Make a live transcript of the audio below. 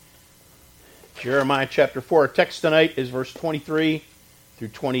Jeremiah chapter 4. Our text tonight is verse 23 through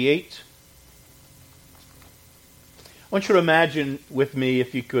 28. I want you to imagine with me,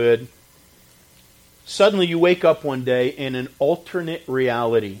 if you could, suddenly you wake up one day in an alternate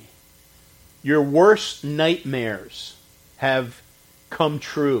reality. Your worst nightmares have come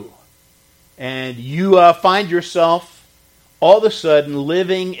true. And you find yourself all of a sudden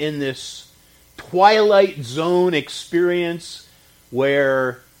living in this twilight zone experience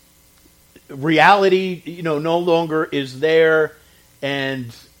where reality, no longer is there,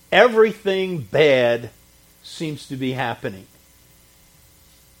 and everything bad seems to be happening.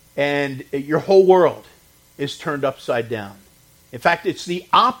 And your whole world is turned upside down. In fact, it's the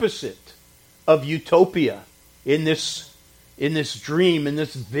opposite of utopia in this dream, in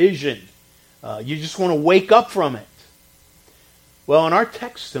this vision. You just want to wake up from it. Well, in our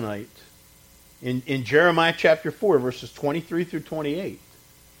text tonight, in Jeremiah chapter 4, verses 23 through 28,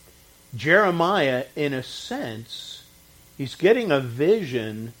 Jeremiah, in a sense, he's getting a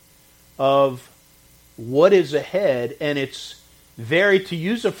vision of what is ahead, and it's to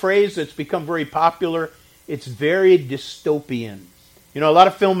use a phrase that's become very popular, it's very dystopian. A lot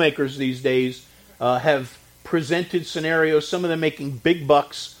of filmmakers these days have presented scenarios, some of them making big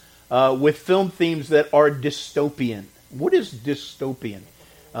bucks, with film themes that are dystopian. What is dystopian?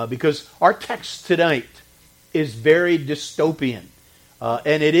 Because our text tonight is very dystopian.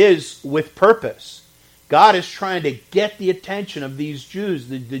 And it is with purpose. God is trying to get the attention of these Jews,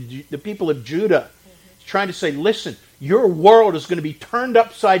 the people of Judah. He's trying to say, listen, your world is going to be turned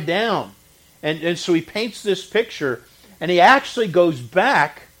upside down. And so he paints this picture, and he actually goes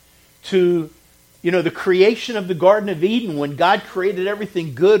back to, the creation of the Garden of Eden, when God created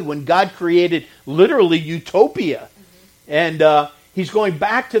everything good, when God created literally utopia. And he's going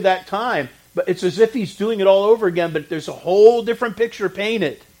back to that time. But it's as if he's doing it all over again, but there's a whole different picture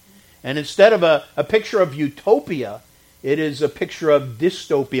painted. And instead of a picture of utopia, it is a picture of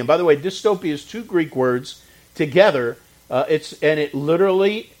dystopia. And by the way, dystopia is two Greek words together, and it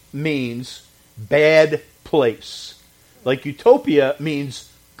literally means bad place. Like utopia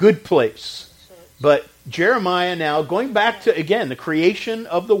means good place. But Jeremiah now, going back to, again, the creation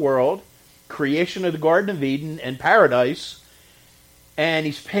of the world, creation of the Garden of Eden and paradise, and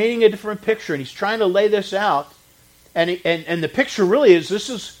he's painting a different picture, and he's trying to lay this out. And the picture really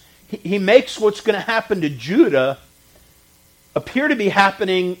is, he makes what's going to happen to Judah appear to be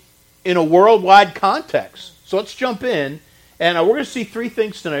happening in a worldwide context. So let's jump in, and we're going to see three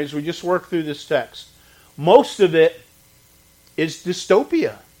things tonight as we just work through this text. Most of it is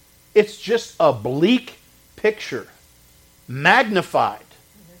dystopia. It's just a bleak picture, magnified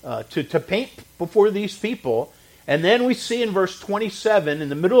to paint before these people. And then we see in verse 27, in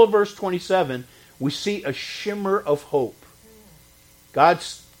the middle of verse 27, we see a shimmer of hope. God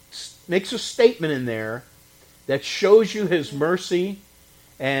makes a statement in there that shows you his mercy.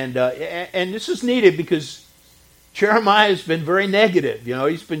 And this is needed because Jeremiah has been very negative.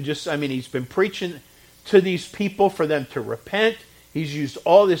 He's been preaching to these people for them to repent. He's used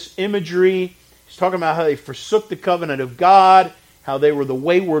all this imagery. He's talking about how they forsook the covenant of God, how they were the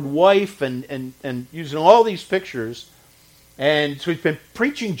wayward wife, and using all these pictures. And so he's been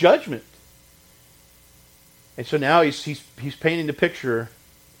preaching judgment. And so now he's painting the picture,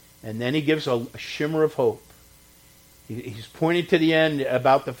 and then he gives a shimmer of hope. He's pointing to the end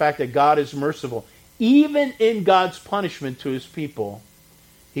about the fact that God is merciful. Even in God's punishment to his people,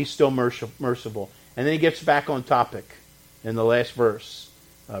 he's still merciful. And then he gets back on topic in the last verse,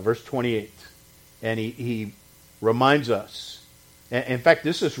 verse 28. And he reminds us. In fact,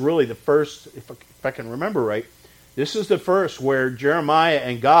 this is really the first, if I can remember right, this is the first where Jeremiah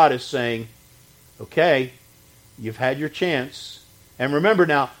and God is saying, okay, you've had your chance. And remember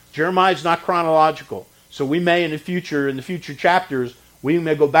now, Jeremiah is not chronological. So we may in the future chapters, we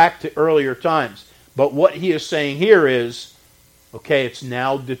may go back to earlier times. But what he is saying here is, okay, it's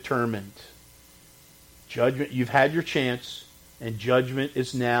now determined. Judgment, you've had your chance, and judgment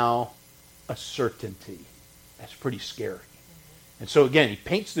is now a certainty. That's pretty scary. And so again, he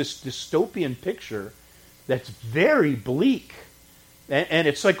paints this dystopian picture that's very bleak. And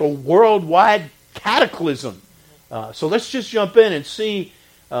it's like a worldwide cataclysm. So let's just jump in and see.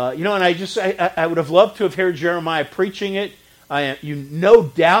 And I would have loved to have heard Jeremiah preaching it. No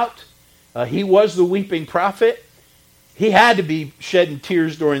doubt he was the weeping prophet. He had to be shedding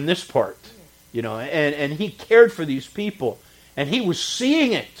tears during this part. And he cared for these people. And he was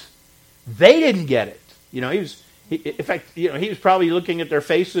seeing it. They didn't get it. In fact, he was probably looking at their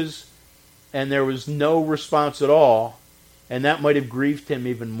faces, and there was no response at all, and that might have grieved him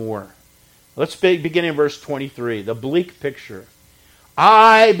even more. Let's begin in verse 23, the bleak picture.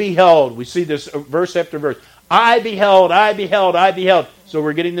 I beheld. We see this verse after verse. I beheld, I beheld, I beheld. So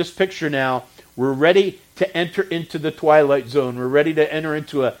we're getting this picture now. We're ready to enter into the twilight zone. We're ready to enter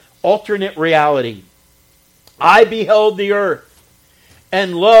into an alternate reality. I beheld the earth,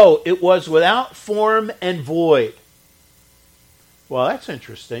 and lo, it was without form and void. Well, that's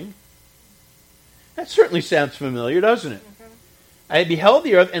interesting. That certainly sounds familiar, doesn't it? Mm-hmm. I beheld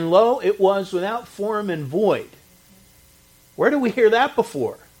the earth, and lo, it was without form and void. Where did we hear that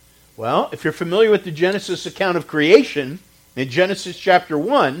before? Well, if you're familiar with the Genesis account of creation, in Genesis chapter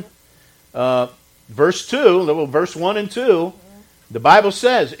 1, verse 2, verse 1 and 2, the Bible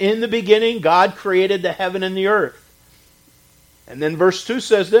says, in the beginning God created the heaven and the earth. And then verse 2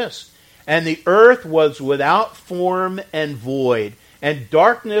 says this, and the earth was without form and void, and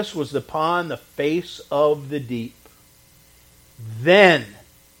darkness was upon the face of the deep. Then,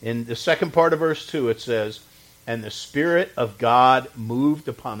 in the second part of verse 2, it says, and the Spirit of God moved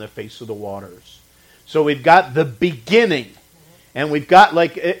upon the face of the waters. So we've got the beginning. And we've got,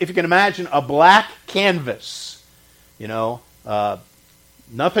 like, if you can imagine, a black canvas. You know,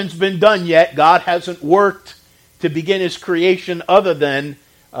 nothing's been done yet. God hasn't worked to begin His creation other than,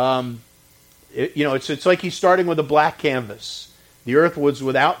 it's like He's starting with a black canvas. The earth was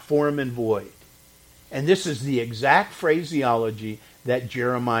without form and void. And this is the exact phraseology that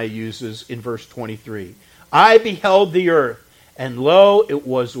Jeremiah uses in verse 23. I beheld the earth, and lo, it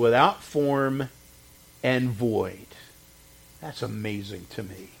was without form and void. That's amazing to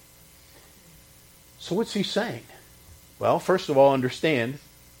me. So what's he saying? Well, first of all, understand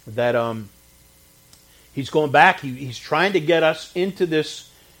that he's going back. He's trying to get us into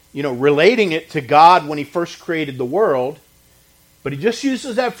this, relating it to God when He first created the world. But he just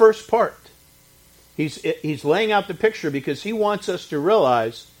uses that first part. He's laying out the picture because he wants us to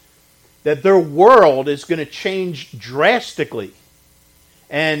realize that their world is going to change drastically.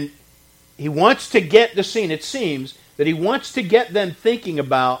 And he wants to get the scene. It seems that he wants to get them thinking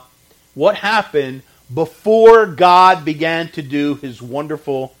about what happened before God began to do His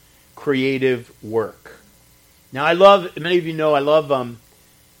wonderful creative work. Now, many of you know, I love,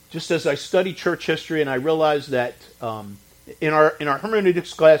 just as I study church history, and I realize that in our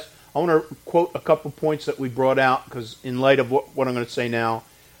hermeneutics class, I want to quote a couple points that we brought out, because in light of what I'm going to say now,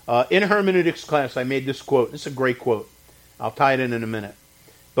 in hermeneutics class, I made this quote. It's a great quote. I'll tie it in a minute.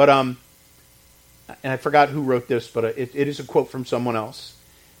 But, and I forgot who wrote this, but it is a quote from someone else.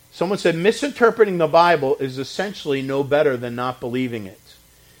 Someone said, misinterpreting the Bible is essentially no better than not believing it.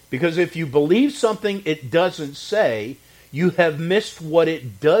 Because if you believe something it doesn't say, you have missed what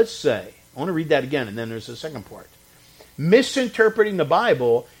it does say. I want to read that again, and then there's a second part. Misinterpreting the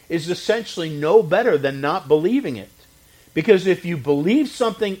Bible is essentially no better than not believing it. Because if you believe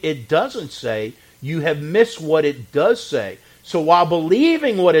something it doesn't say, you have missed what it does say. So while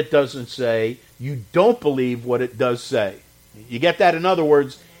believing what it doesn't say, you don't believe what it does say. You get that? In other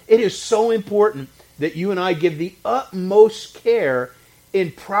words, it is so important that you and I give the utmost care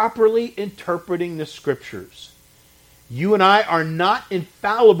in properly interpreting the Scriptures. You and I are not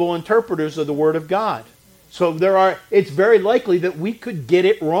infallible interpreters of the Word of God. So it's very likely that we could get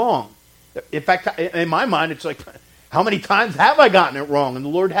it wrong. In fact, in my mind, it's like, how many times have I gotten it wrong? And the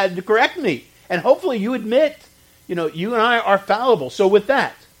Lord had to correct me. And hopefully you admit, you and I are fallible. So with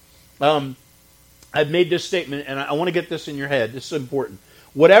that, I've made this statement, and I want to get this in your head. This is important.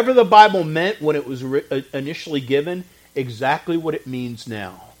 Whatever the Bible meant when it was initially given, exactly what it means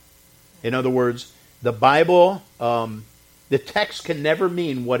now. In other words, the Bible, the text can never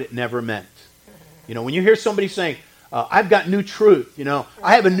mean what it never meant. When you hear somebody saying, I've got new truth,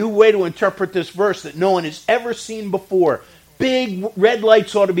 I have a new way to interpret this verse that no one has ever seen before. Big red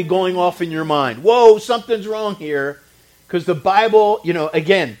lights ought to be going off in your mind. Whoa, something's wrong here. Because the Bible,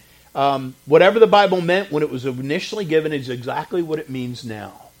 again, whatever the Bible meant when it was initially given is exactly what it means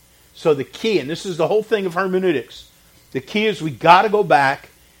now. So the key, and this is the whole thing of hermeneutics, the key is we got to go back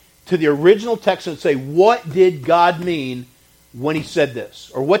to the original text and say, what did God mean when He said this?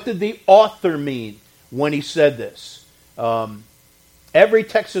 Or what did the author mean when he said this? Every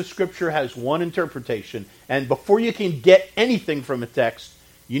text of Scripture has one interpretation, and before you can get anything from a text,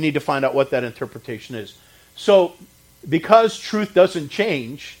 you need to find out what that interpretation is. So, because truth doesn't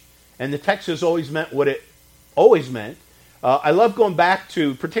change, and the text has always meant what it always meant, I love going back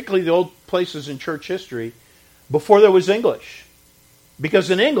to particularly the old places in church history before there was English.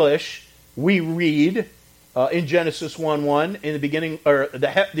 Because in English, we read in Genesis 1:1, in the beginning, or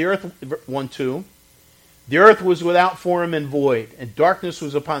the earth 1:2, the earth was without form and void, and darkness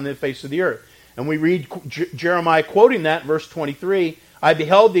was upon the face of the earth. And we read Jeremiah quoting that, verse 23, I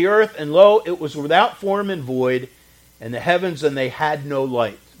beheld the earth, and lo, it was without form and void, and the heavens, and they had no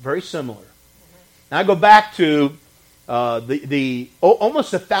light. Very similar. Now I go back to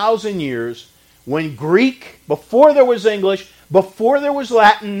almost 1,000 years when Greek, before there was English, before there was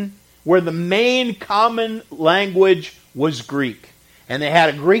Latin, where the main common language was Greek. And they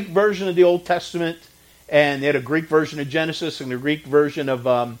had a Greek version of the Old Testament, and they had a Greek version of Genesis, and a Greek version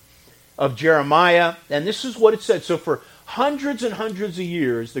of Jeremiah. And this is what it said. So for hundreds and hundreds of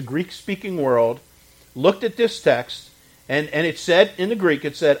years, the Greek-speaking world looked at this text, and it said, in the Greek,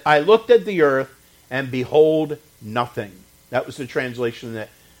 it said, I looked at the earth, and behold, nothing. That was the translation that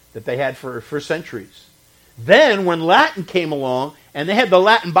they had for centuries. Then, when Latin came along, and they had the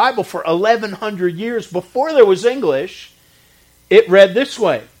Latin Bible for 1,100 years before there was English, it read this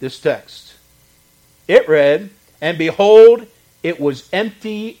way, this text. It read, and behold, it was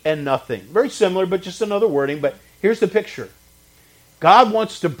empty and nothing. Very similar, but just another wording. But here's the picture. God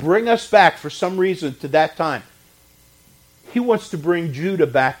wants to bring us back, for some reason, to that time. He wants to bring Judah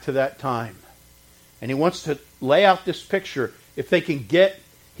back to that time. And he wants to lay out this picture. If they can get...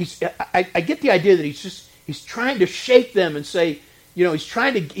 I get the idea that he's trying to shake them and say,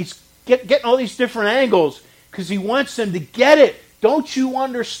 he's getting all these different angles because he wants them to get it. Don't you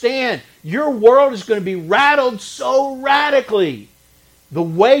understand? Your world is going to be rattled so radically. The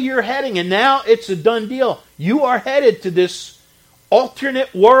way you're heading, and now it's a done deal. You are headed to this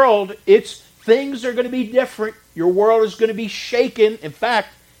alternate world. Things are going to be different. Your world is going to be shaken. In fact,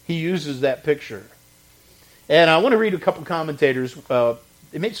 he uses that picture. And I want to read a couple commentators.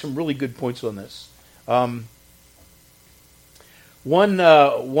 They made some really good points on this. One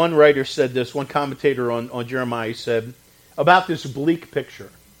writer said this, one commentator on Jeremiah said, about this bleak picture.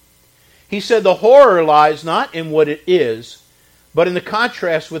 He said, the horror lies not in what it is, but in the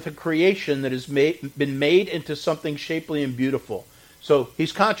contrast with a creation that has been made into something shapely and beautiful. So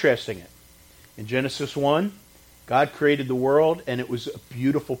he's contrasting it. In Genesis 1, God created the world, and it was a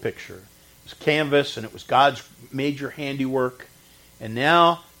beautiful picture. It was canvas, and it was God's major handiwork. And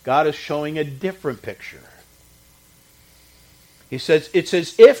now God is showing a different picture. He says, it's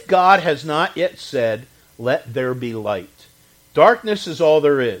as if God has not yet said, let there be light. Darkness is all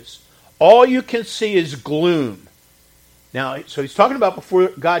there is. All you can see is gloom. Now, so he's talking about before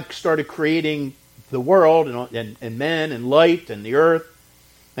God started creating the world and men and light and the earth.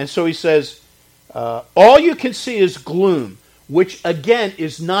 And so he says, all you can see is gloom, which again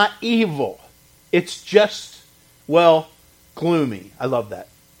is not evil. It's just, gloomy. I love that.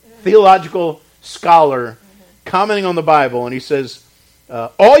 Theological scholar commenting on the Bible, and he says,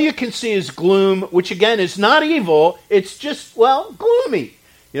 all you can see is gloom, which again is not evil. It's just, gloomy.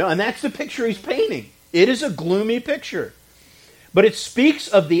 And that's the picture he's painting. It is a gloomy picture. But it speaks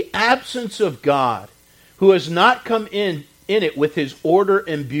of the absence of God, who has not come in it with his order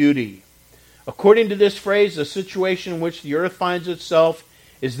and beauty. According to this phrase, the situation in which the earth finds itself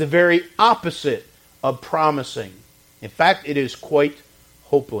is the very opposite of promising. In fact, it is quite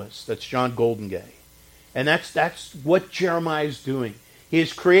hopeless. That's John Goldengay. And that's what Jeremiah is doing. He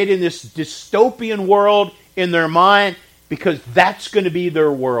is creating this dystopian world in their mind because that's going to be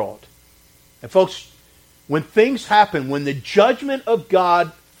their world. And folks, when things happen, when the judgment of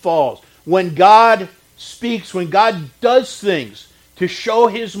God falls, when God speaks, when God does things to show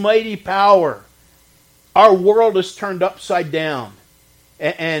his mighty power, our world is turned upside down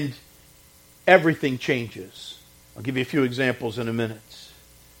and everything changes. I'll give you a few examples in a minute.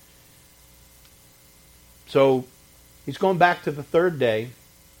 So he's going back to the third day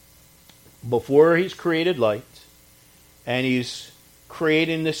before he's created light, and he's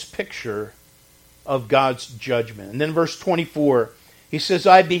creating this picture of God's judgment. And then verse 24, he says,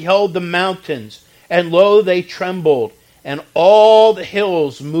 I beheld the mountains, and lo, they trembled, and all the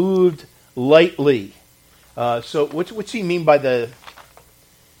hills moved lightly. So what's he mean by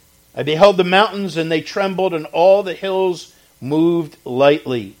I beheld the mountains, and they trembled, and all the hills moved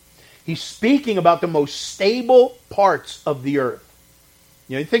lightly. He's speaking about the most stable parts of the earth.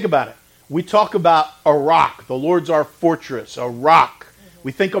 You think about it. We talk about a rock. The Lord's our fortress, a rock.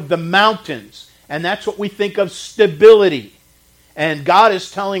 We think of the mountains, and that's what we think of stability. And God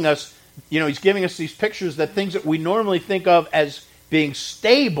is telling us, he's giving us these pictures that things that we normally think of as being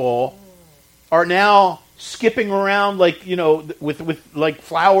stable are now skipping around like, with like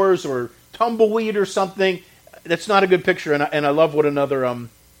flowers or tumbleweed or something. That's not a good picture. And I love what another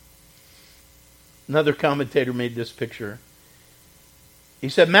commentator made this picture. He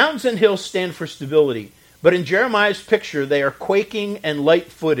said, mountains and hills stand for stability, but in Jeremiah's picture, they are quaking and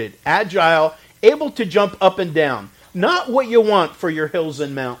light-footed, agile, able to jump up and down. Not what you want for your hills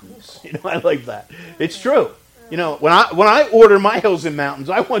and mountains. I like that. It's true. When I order my hills and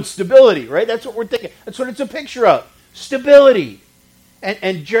mountains, I want stability, right? That's what we're thinking. That's what it's a picture of. stability.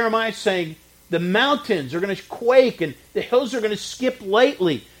 And Jeremiah is saying, the mountains are going to quake and the hills are going to skip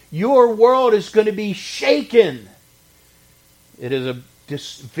lightly. Your world is going to be shaken. It is a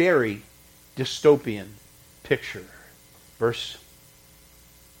very dystopian picture.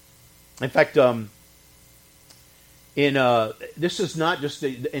 In fact, this is not just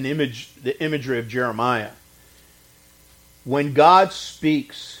an image, the imagery of Jeremiah. When God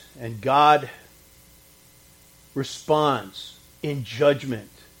speaks and God responds in judgment,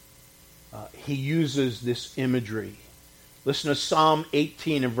 he uses this imagery. Listen to Psalm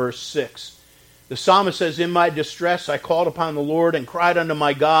 18 and verse 6. The psalmist says, in my distress I called upon the Lord and cried unto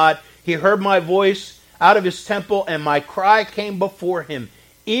my God. He heard my voice out of his temple, and my cry came before him,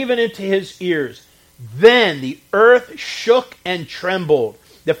 even into his ears. Then the earth shook and trembled.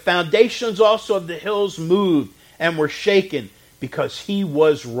 The foundations also of the hills moved and were shaken, because he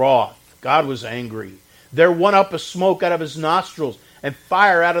was wroth. God was angry. There went up a smoke out of his nostrils, and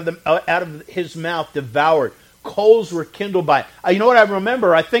fire out of his mouth devoured. Coals were kindled by it. You know what I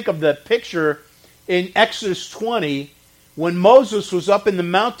remember? I think of the picture in Exodus 20 when Moses was up in the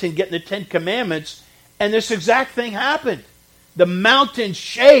mountain getting the Ten Commandments, and this exact thing happened. The mountain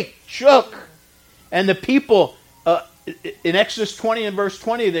shook, and the people in Exodus 20 and verse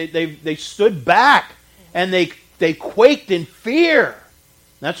 20 they stood back and they quaked in fear.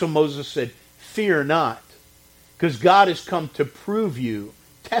 That's what Moses said, fear not, because God has come to prove you,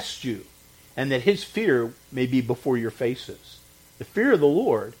 test you, and that his fear may be before your faces. The fear of the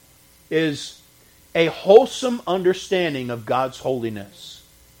Lord is a wholesome understanding of God's holiness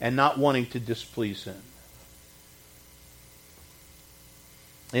and not wanting to displease him.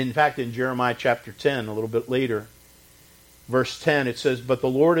 In fact, in Jeremiah chapter 10, a little bit later, verse 10, it says, but the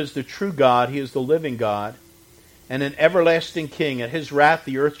Lord is the true God, he is the living God, and an everlasting King. At his wrath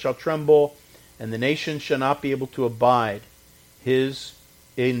the earth shall tremble, and the nations shall not be able to abide his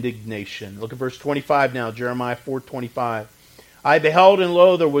indignation. Look at verse 25 now, Jeremiah 4:25. I beheld, and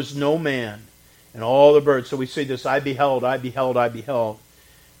lo, there was no man, and all the birds. So we say this, I beheld, I beheld, I beheld.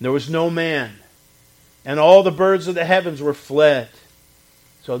 And there was no man, and all the birds of the heavens were fled.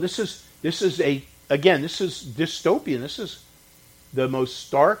 So this is dystopian. This is the most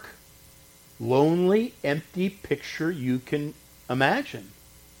stark, lonely, empty picture you can imagine.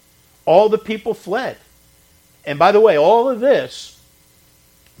 All the people fled. And by the way, all of this,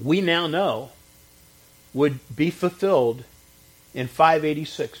 we now know, would be fulfilled in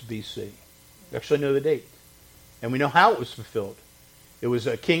 586 BC. We actually know the date. And we know how it was fulfilled. It was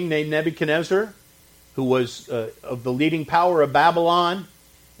a king named Nebuchadnezzar, who was of the leading power of Babylon,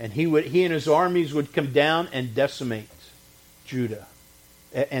 and he and his armies would come down and decimate Judah.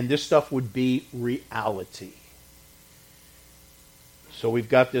 And this stuff would be reality. So we've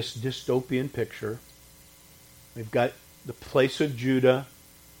got this dystopian picture. We've got the place of Judah,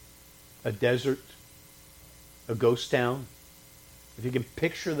 a desert, a ghost town. If you can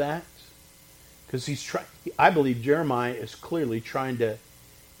picture that, because I believe Jeremiah is clearly trying to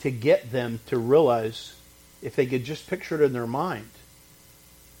get them to realize, if they could just picture it in their mind,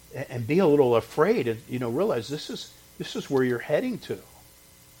 and be a little afraid, and realize this is where you're heading to.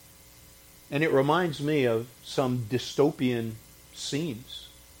 And it reminds me of some dystopian scenes.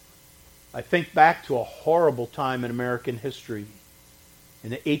 I think back to a horrible time in American history,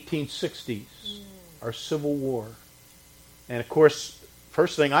 in the 1860s, our Civil War. And of course,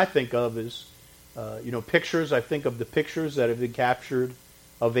 first thing I think of is, pictures. I think of the pictures that have been captured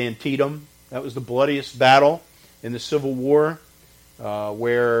of Antietam. That was the bloodiest battle in the Civil War,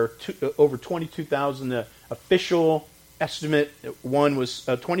 where over 22,000, the official estimate one was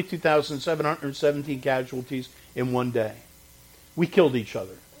 22,717 casualties in one day. We killed each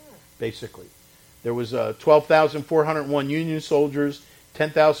other, basically. There was 12,401 Union soldiers,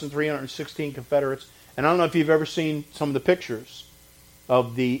 10,316 Confederates. And I don't know if you've ever seen some of the pictures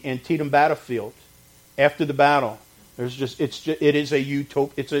of the Antietam battlefield after the battle. It is a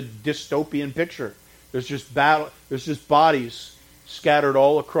dystopian picture. There's just bodies scattered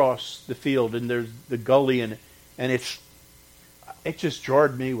all across the field, and there's the gully, and it just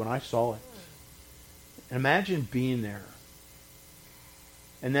jarred me when I saw it. And imagine being there.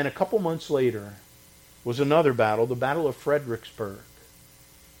 And then a couple months later was another battle, the Battle of Fredericksburg.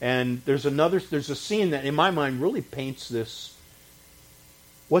 And there's a scene that in my mind really paints this,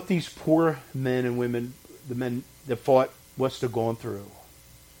 what these poor men and women, the men that fought, must have gone through.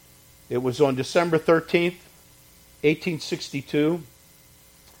 It was on December 13th, 1862.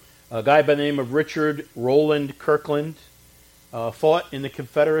 A guy by the name of Richard Rowland Kirkland fought in the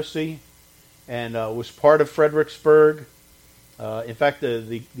Confederacy and was part of Fredericksburg. In fact,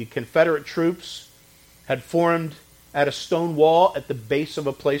 the Confederate troops had formed at a stone wall at the base of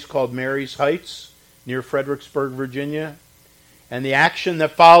a place called Mary's Heights near Fredericksburg, Virginia. And the action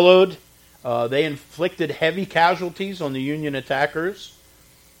that followed, they inflicted heavy casualties on the Union attackers.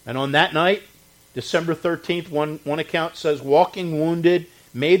 And on that night, December 13th, one account says, walking wounded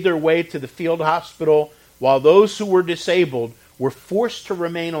made their way to the field hospital, while those who were disabled were forced to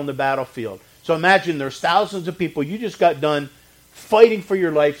remain on the battlefield. So imagine there's thousands of people. You just got done fighting for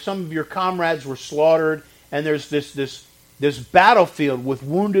your life. Some of your comrades were slaughtered, and there's this battlefield with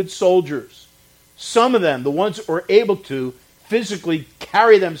wounded soldiers. Some of them, the ones that were able to physically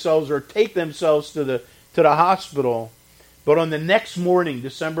carry themselves or take themselves to the hospital. But on the next morning,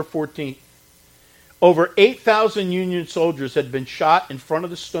 December 14th, over 8,000 Union soldiers had been shot in front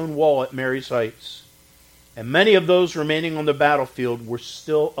of the stone wall at Mary's Heights. And many of those remaining on the battlefield were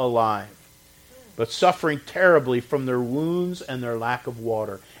still alive, but suffering terribly from their wounds and their lack of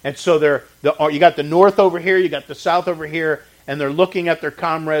water. And so you got the north over here, you got the south over here, and they're looking at their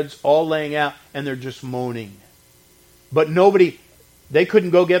comrades all laying out, and they're just moaning. But they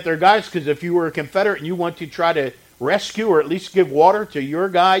couldn't go get their guys, because if you were a Confederate and you want to try to rescue or at least give water to your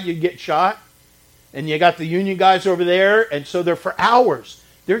guy, you'd get shot. And you got the Union guys over there, and so they're for hours.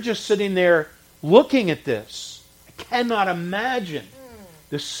 They're just sitting there looking at this. I cannot imagine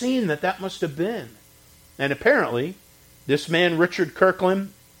the scene that must have been. And apparently, this man, Richard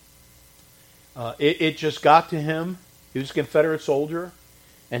Kirkland, it just got to him. He was a Confederate soldier.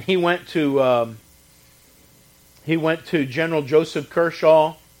 And he went to General Joseph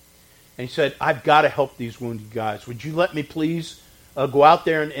Kershaw, and he said, I've got to help these wounded guys. Would you let me please go out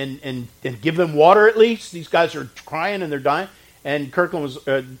there and give them water at least? These guys are crying and they're dying. And Kirkland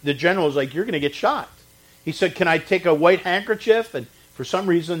the general was like, you're going to get shot. He said, can I take a white handkerchief? And for some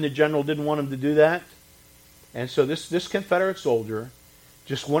reason, the general didn't want him to do that. And so this Confederate soldier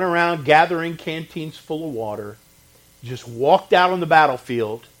just went around gathering canteens full of water, just walked out on the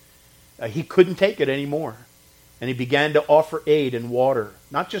battlefield. He couldn't take it anymore. And he began to offer aid and water,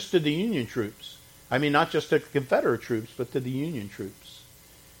 not just to the Union troops. I mean, not just to the Confederate troops, but to the Union troops.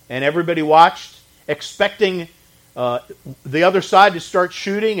 And everybody watched, expecting the other side to start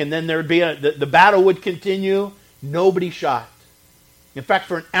shooting, and then there would be the battle would continue. Nobody shot. In fact,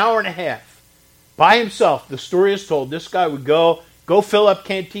 for an hour and a half, by himself, the story is told, this guy would go fill up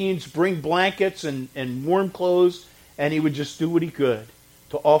canteens, bring blankets and warm clothes, and he would just do what he could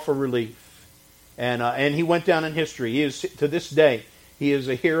to offer relief. And he went down in history. He is, to this day, he is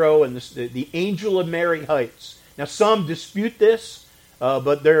a hero and the Angel of Mary Heights. Now, some dispute this,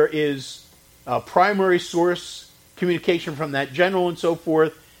 but there is a primary source communication from that general and so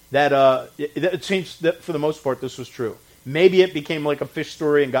forth that it seems that for the most part this was true. Maybe it became like a fish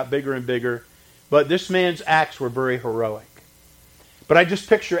story and got bigger and bigger, but this man's acts were very heroic. But I just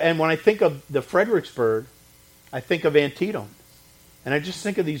picture, and when I think of the Fredericksburg, I think of Antietam. And I just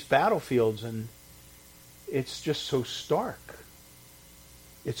think of these battlefields, and it's just so stark.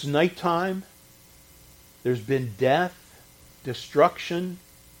 It's nighttime. There's been death, destruction.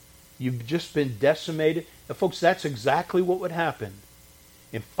 You've just been decimated. Now, folks, that's exactly what would happen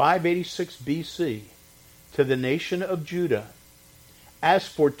in 586 BC to the nation of Judah, as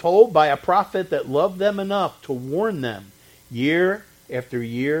foretold by a prophet that loved them enough to warn them year after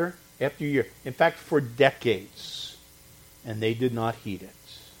year after year. In fact, for decades. And they did not heed it.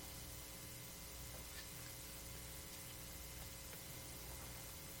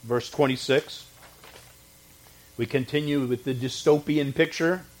 Verse 26. We continue with the dystopian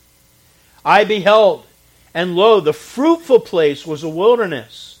picture. I beheld, and lo, the fruitful place was a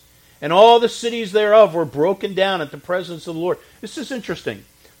wilderness, and all the cities thereof were broken down at the presence of the Lord. This is interesting.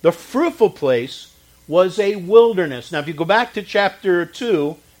 The fruitful place was a wilderness. Now, if you go back to chapter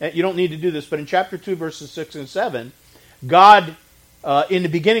 2, you don't need to do this, but in chapter 2, verses 6 and 7, God, in the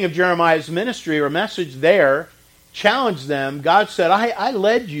beginning of Jeremiah's ministry or message there, challenged them. God said, I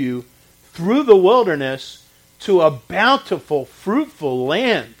led you through the wilderness to a bountiful, fruitful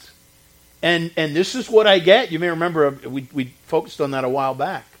land. And this is what I get. You may remember we focused on that a while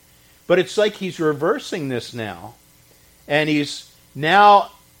back. But it's like he's reversing this now. And he's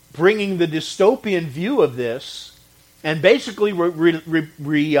now bringing the dystopian view of this and basically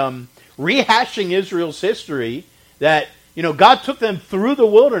rehashing Israel's history that, God took them through the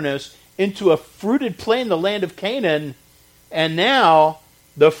wilderness into a fruited plain, the land of Canaan, and now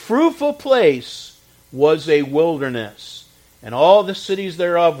the fruitful place was a wilderness. And all the cities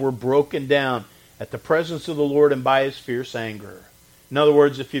thereof were broken down at the presence of the Lord and by his fierce anger. In other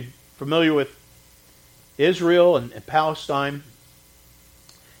words, if you're familiar with Israel and Palestine,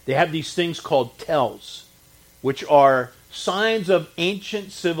 they have these things called tells, which are signs of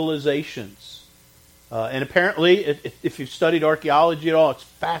ancient civilizations. And apparently, if you've studied archaeology at all, it's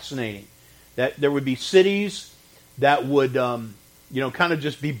fascinating that there would be cities that would, kind of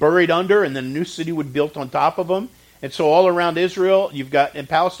just be buried under, and then a new city would be built on top of them. And so all around Israel, in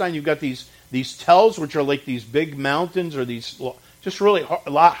Palestine, you've got these tells, which are like these big mountains or these just really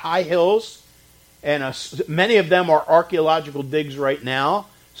high hills. And many of them are archaeological digs right now.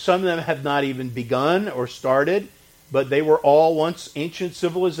 Some of them have not even begun or started, but they were all once ancient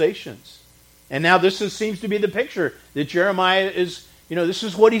civilizations. And now this seems to be the picture that Jeremiah is, this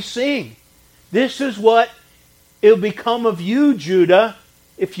is what he's seeing. This is what it'll become of you, Judah,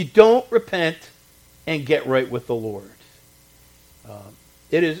 if you don't repent and get right with the Lord.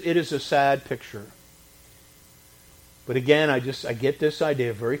 It is a sad picture. But again, I get this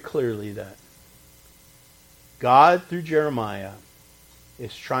idea very clearly that God, through Jeremiah,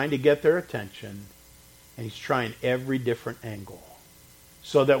 is trying to get their attention, and he's trying every different angle,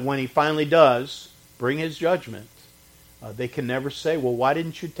 so that when he finally does bring his judgment, they can never say, well, why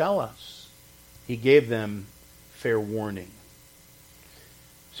didn't you tell us? He gave them fair warning.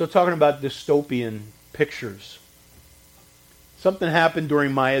 So talking about dystopian pictures, something happened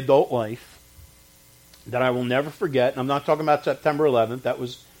during my adult life that I will never forget. And I'm not talking about September 11th. That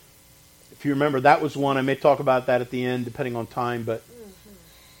was, if you remember, that was one. I may talk about that at the end, depending on time. But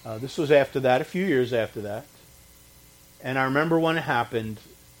this was after that, a few years after that. And I remember when it happened,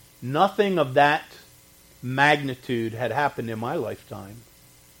 nothing of that magnitude had happened in my lifetime.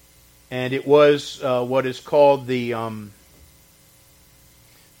 And it was what is called the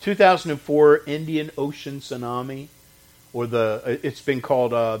 2004 Indian Ocean tsunami, or it's been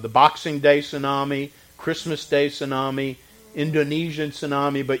called the Boxing Day tsunami, Christmas Day tsunami, Indonesian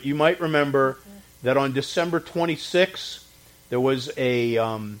tsunami. But you might remember that on December 26th, there was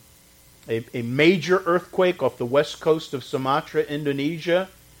a major earthquake off the west coast of Sumatra, Indonesia,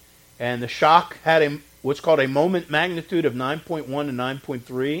 and the shock had what's called a moment magnitude of 9.1 to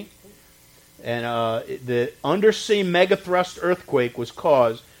 9.3. And the undersea megathrust earthquake was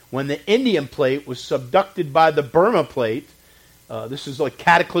caused when the Indian plate was subducted by the Burma plate. This is like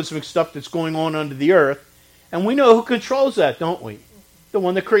cataclysmic stuff that's going on under the earth. And we know who controls that, don't we? The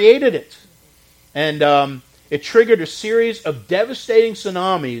one that created it. And it triggered a series of devastating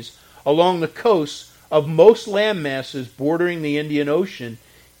tsunamis along the coasts of most land masses bordering the Indian Ocean,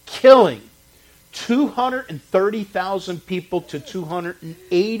 killing 230,000 people to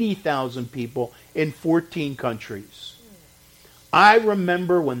 280,000 people in 14 countries. I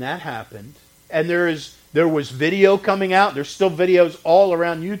remember when that happened, and there was video coming out. There's still videos all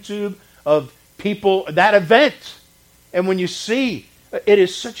around YouTube of people, that event. And when you see, it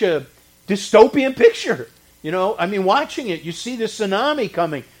is such a dystopian picture. Watching it, you see the tsunami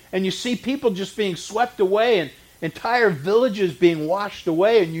coming, and you see people just being swept away, and entire villages being washed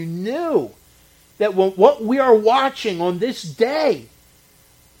away, and you knew that what we are watching on this day,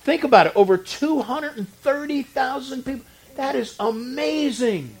 think about it, over 230,000 people. That is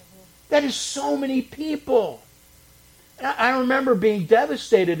amazing. That is so many people. And I remember being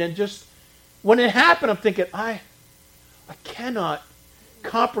devastated, and just when it happened, I'm thinking, I cannot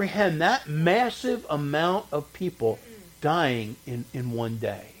comprehend that massive amount of people dying in one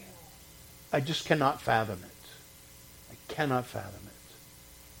day. I just cannot fathom it. I cannot fathom it.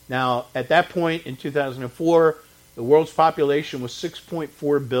 Now, at that point in 2004, the world's population was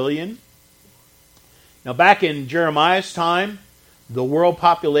 6.4 billion. Now, back in Jeremiah's time, the world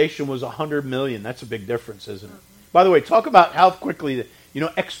population was 100 million. That's a big difference, isn't it? By the way, talk about how quickly,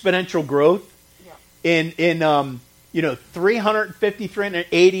 exponential growth. Yeah. In 350,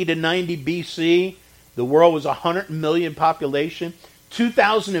 380 to 90 BC, the world was 100 million population.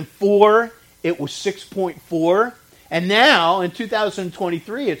 2004, it was 6.4. And now, in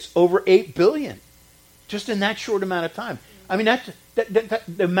 2023, it's over 8 billion. Just in that short amount of time. I mean, the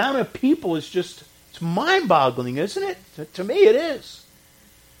amount of people is just, it's mind-boggling, isn't it? To me, it is.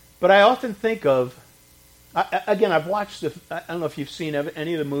 But I often think of, I've watched, I don't know if you've seen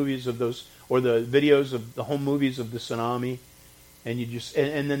any of the movies of those, or the videos of the home movies of the tsunami, and you just,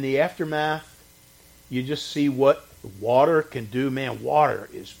 and then the aftermath, you just see what water can do. Man, water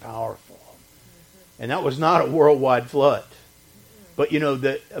is powerful. And that was not a worldwide flood. But,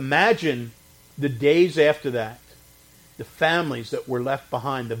 imagine the days after that, the families that were left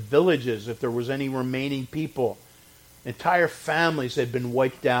behind, the villages, if there was any remaining people. Entire families had been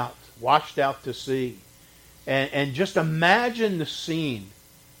wiped out, washed out to sea. And just imagine the scene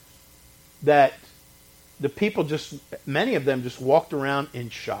that the people many of them just walked around in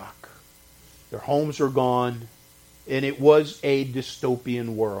shock. Their homes were gone, and it was a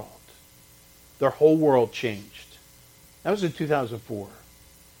dystopian world. Their whole world changed. That was in 2004.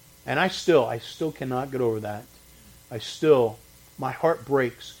 And I still cannot get over that. My heart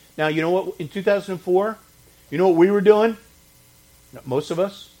breaks. Now, you know what? In 2004, you know what we were doing? Most of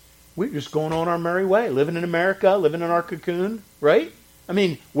us, we were just going on our merry way, living in America, living in our cocoon, right? I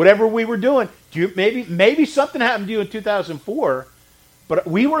mean, whatever we were doing. Maybe something happened to you in 2004, but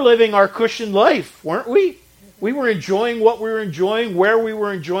we were living our cushioned life, weren't we? We were enjoying what we were enjoying, where we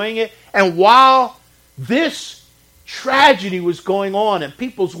were enjoying it. And while this tragedy was going on and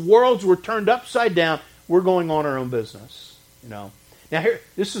people's worlds were turned upside down, we're going on our own business. You know. Now here,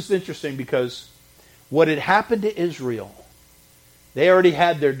 this is interesting because what had happened to Israel, they already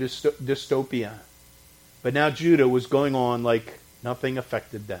had their dystopia. But now Judah was going on like nothing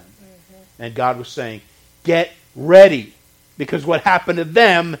affected them. Mm-hmm. And God was saying, get ready. Because what happened to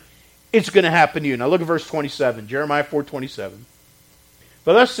them, it's going to happen to you. Now look at verse 27. Jeremiah 4:27.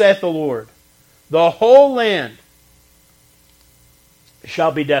 For thus saith the Lord, the whole land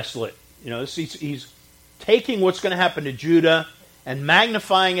shall be desolate. You know, he's taking what's going to happen to Judah and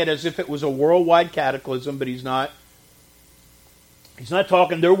magnifying it as if it was a worldwide cataclysm, but he's not. He's not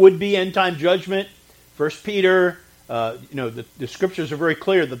talking there would be end time judgment. 1 Peter, the scriptures are very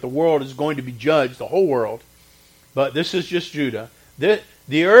clear that the world is going to be judged, the whole world. But this is just Judah.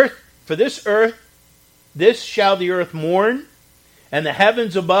 The earth, for this shall the earth mourn, and the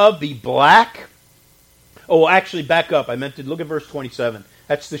heavens above be black. Oh, actually, back up. I meant to look at verse 27.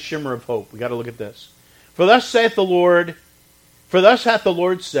 That's the shimmer of hope. We got to look at this. For thus hath the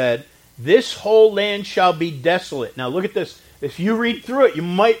Lord said, this whole land shall be desolate. Now look at this. If you read through it, you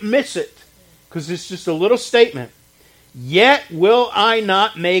might miss it, because it's just a little statement. Yet will I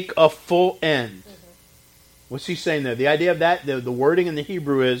not make a full end. What's he saying there? The idea of that, the wording in the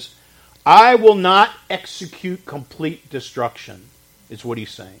Hebrew is, I will not execute complete destruction, is what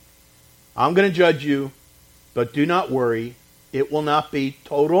he's saying. I'm going to judge you, but do not worry. It will not be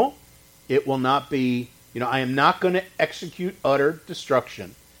total. It will not be, I am not going to execute utter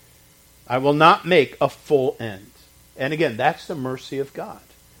destruction. I will not make a full end. And again, that's the mercy of God.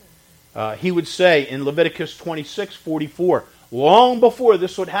 He would say in Leviticus 26:44, long before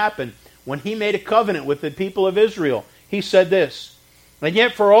this would happen, when he made a covenant with the people of Israel, he said this, and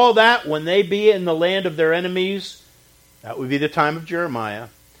yet for all that, when they be in the land of their enemies, that would be the time of Jeremiah,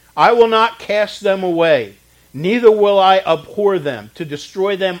 I will not cast them away, neither will I abhor them, to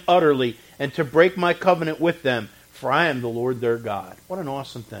destroy them utterly, and to break my covenant with them, for I am the Lord their God. What an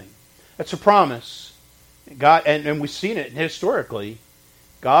awesome thing. That's a promise. God, and we've seen it historically,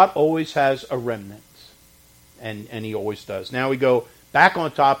 God always has a remnant. And he always does. Now we go back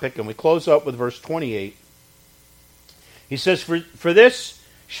on topic and we close up with verse 28. He says, For this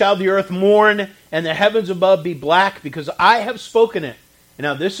shall the earth mourn and the heavens above be black, because I have spoken it. And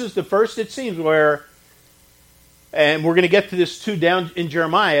now this is the first, it seems, where, and we're going to get to this too down in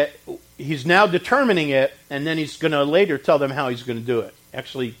Jeremiah, he's now determining it, and then he's going to later tell them how he's going to do it.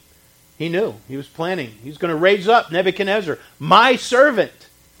 Actually, he knew. He was planning. He's going to raise up Nebuchadnezzar, my servant.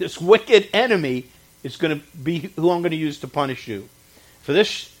 This wicked enemy is going to be who I'm going to use to punish you. For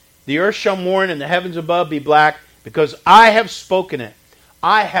this, the earth shall mourn and the heavens above be black, because I have spoken it.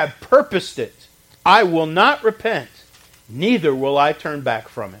 I have purposed it. I will not repent, neither will I turn back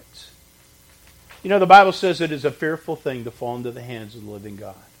from it. The Bible says it is a fearful thing to fall into the hands of the living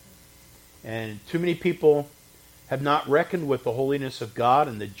God. And too many people have not reckoned with the holiness of God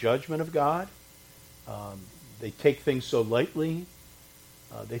and the judgment of God. They take things so lightly.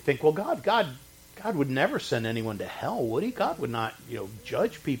 They think, well, God would never send anyone to hell, would he? God would not,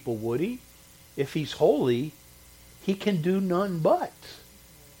 judge people, would he? If he's holy, he can do none but.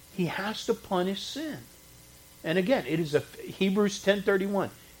 He has to punish sin. And again, it is Hebrews 10:31.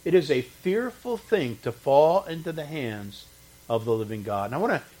 It is a fearful thing to fall into the hands of the living God. And I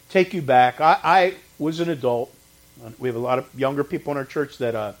want to take you back. I was an adult. We have a lot of younger people in our church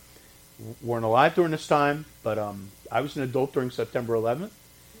that weren't alive during this time, but I was an adult during September 11th.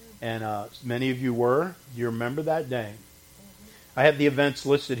 And many of you were. Do you remember that day? I have the events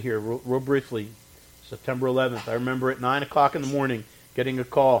listed here real briefly. September 11th. I remember at 9 o'clock in the morning getting a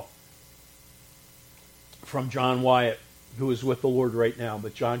call from John Wyatt, who is with the Lord right now.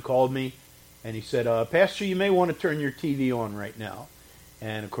 But John called me and he said, Pastor, you may want to turn your TV on right now.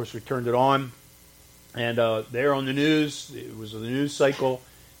 And of course we turned it on. And there on the news, it was the news cycle,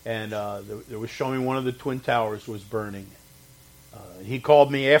 and there was showing one of the Twin Towers was burning. He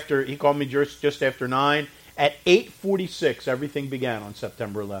called me just after 9. At 8:46, everything began on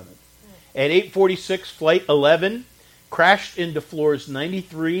September 11th. At 8:46, Flight 11 crashed into floors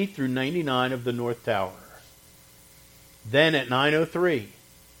 93 through 99 of the North Tower. Then at 9:03,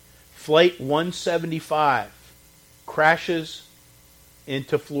 Flight 175 crashes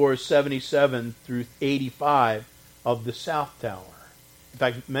into floors 77 through 85 of the South Tower. In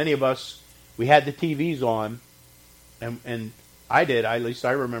fact, many of us, we had the TVs on, and I did, at least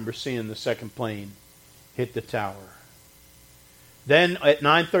I remember seeing the second plane hit the tower. Then at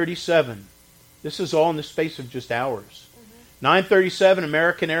 9:37, this is all in the space of just hours. 9:37,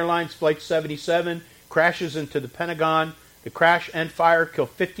 American Airlines Flight 77 crashes into the Pentagon. The crash and fire kill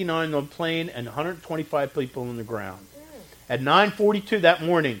 59 on the plane and 125 people on the ground. At 9:42 that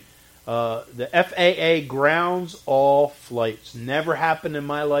morning, the FAA grounds all flights. Never happened in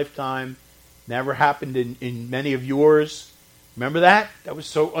my lifetime. Never happened in many of yours. Remember that? That was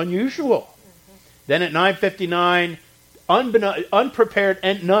so unusual. Then at 9:59, unprepared,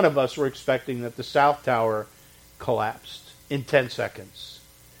 and none of us were expecting that the South Tower collapsed in 10 seconds.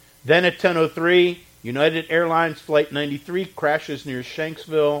 Then at 10:03, United Airlines Flight 93 crashes near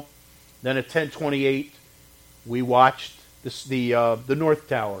Shanksville. Then at 10:28, we watched the North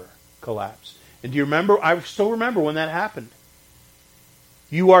Tower collapse. And do you remember? I still remember when that happened.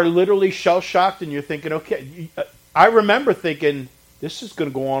 You are literally shell-shocked and you're thinking, okay, I remember thinking, this is going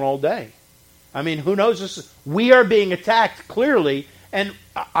to go on all day. I mean, who knows? We are being attacked, clearly, and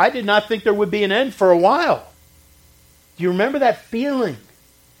I did not think there would be an end for a while. Do you remember that feeling?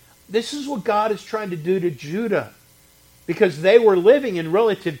 This is what God is trying to do to Judah, because they were living in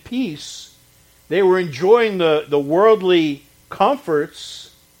relative peace. They were enjoying the worldly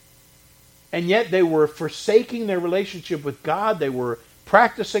comforts, and yet they were forsaking their relationship with God. They were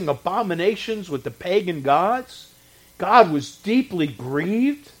practicing abominations with the pagan gods. God was deeply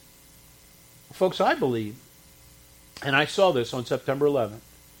grieved. Folks, I believe, and I saw this on September 11th,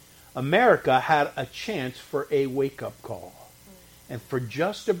 America had a chance for a wake-up call. And for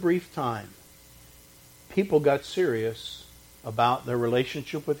just a brief time, people got serious about their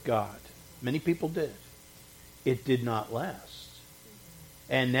relationship with God. Many people did. It did not last.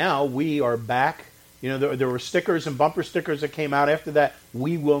 And now we are back. You know, there were stickers and bumper stickers that came out after that.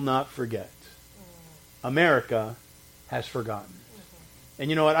 We will not forget. America has forgotten. And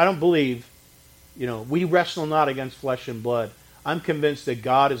you know what? I don't believe, we wrestle not against flesh and blood. I'm convinced that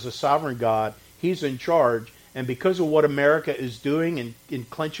God is a sovereign God. He's in charge. And because of what America is doing in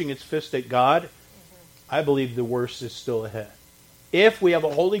clenching its fist at God, I believe the worst is still ahead. If we have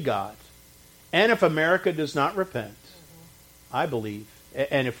a holy God, and if America does not repent, I believe,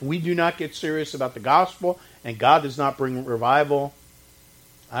 and if we do not get serious about the gospel, and God does not bring revival,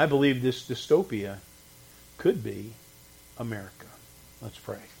 I believe this dystopia could be America. Let's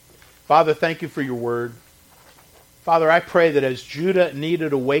pray. Father, thank you for your word. Father, I pray that as Judah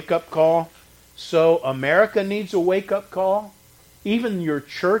needed a wake-up call, so America needs a wake-up call. Even your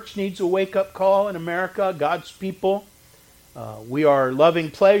church needs a wake-up call in America, God's people. We are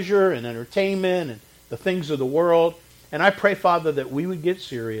loving pleasure and entertainment and the things of the world. And I pray, Father, that we would get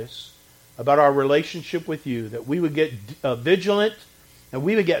serious about our relationship with you, that we would get vigilant, and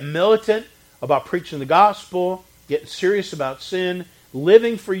we would get militant about preaching the gospel, getting serious about sin,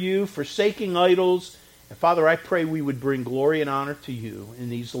 living for you, forsaking idols. And Father, I pray we would bring glory and honor to you in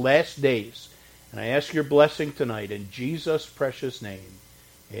these last days. And I ask your blessing tonight in Jesus' precious name.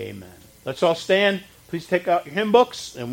 Amen. Let's all stand. Please take out your hymn books. And